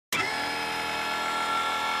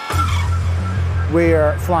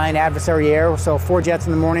we're flying Adversary Air, so 4 jets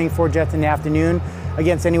in the morning, 4 jets in the afternoon,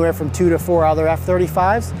 against anywhere from 2 to 4 other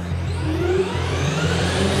F-35s.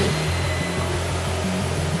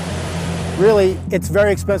 Really, it's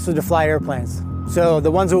very expensive to fly airplanes. So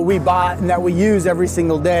the ones that we bought and that we use every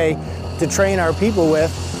single day to train our people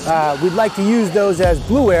with, we'd like to use those as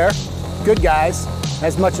blue air, good guys,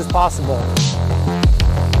 as much as possible.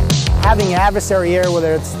 Having Adversary Air,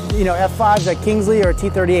 whether it's F-5s at Kingsley or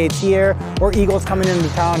T-38A Air or Eagles coming into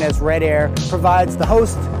town as red air, provides the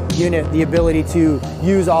host unit the ability to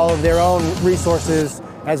use all of their own resources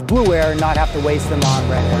as blue air and not have to waste them on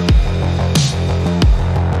red air.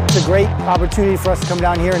 It's a great opportunity for us to come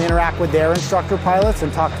down here and interact with their instructor pilots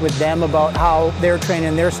and talk with them about how they're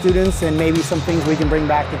training their students and maybe some things we can bring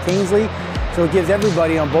back to Kingsley. So it gives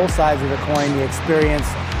everybody on both sides of the coin the experience.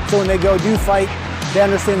 So when they go do fight, they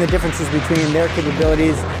understand the differences between their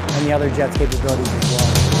capabilities and the other jet's capabilities as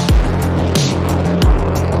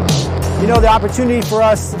well. The opportunity for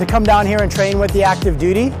us to come down here and train with the active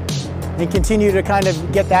duty and continue to kind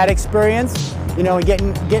of get that experience, and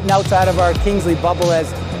getting outside of our Kingsley bubble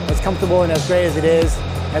as comfortable and as great as it is,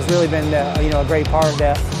 has really been a great part of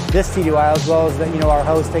this TDY, as well as our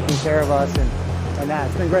host taking care of us and that.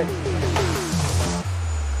 It's been great.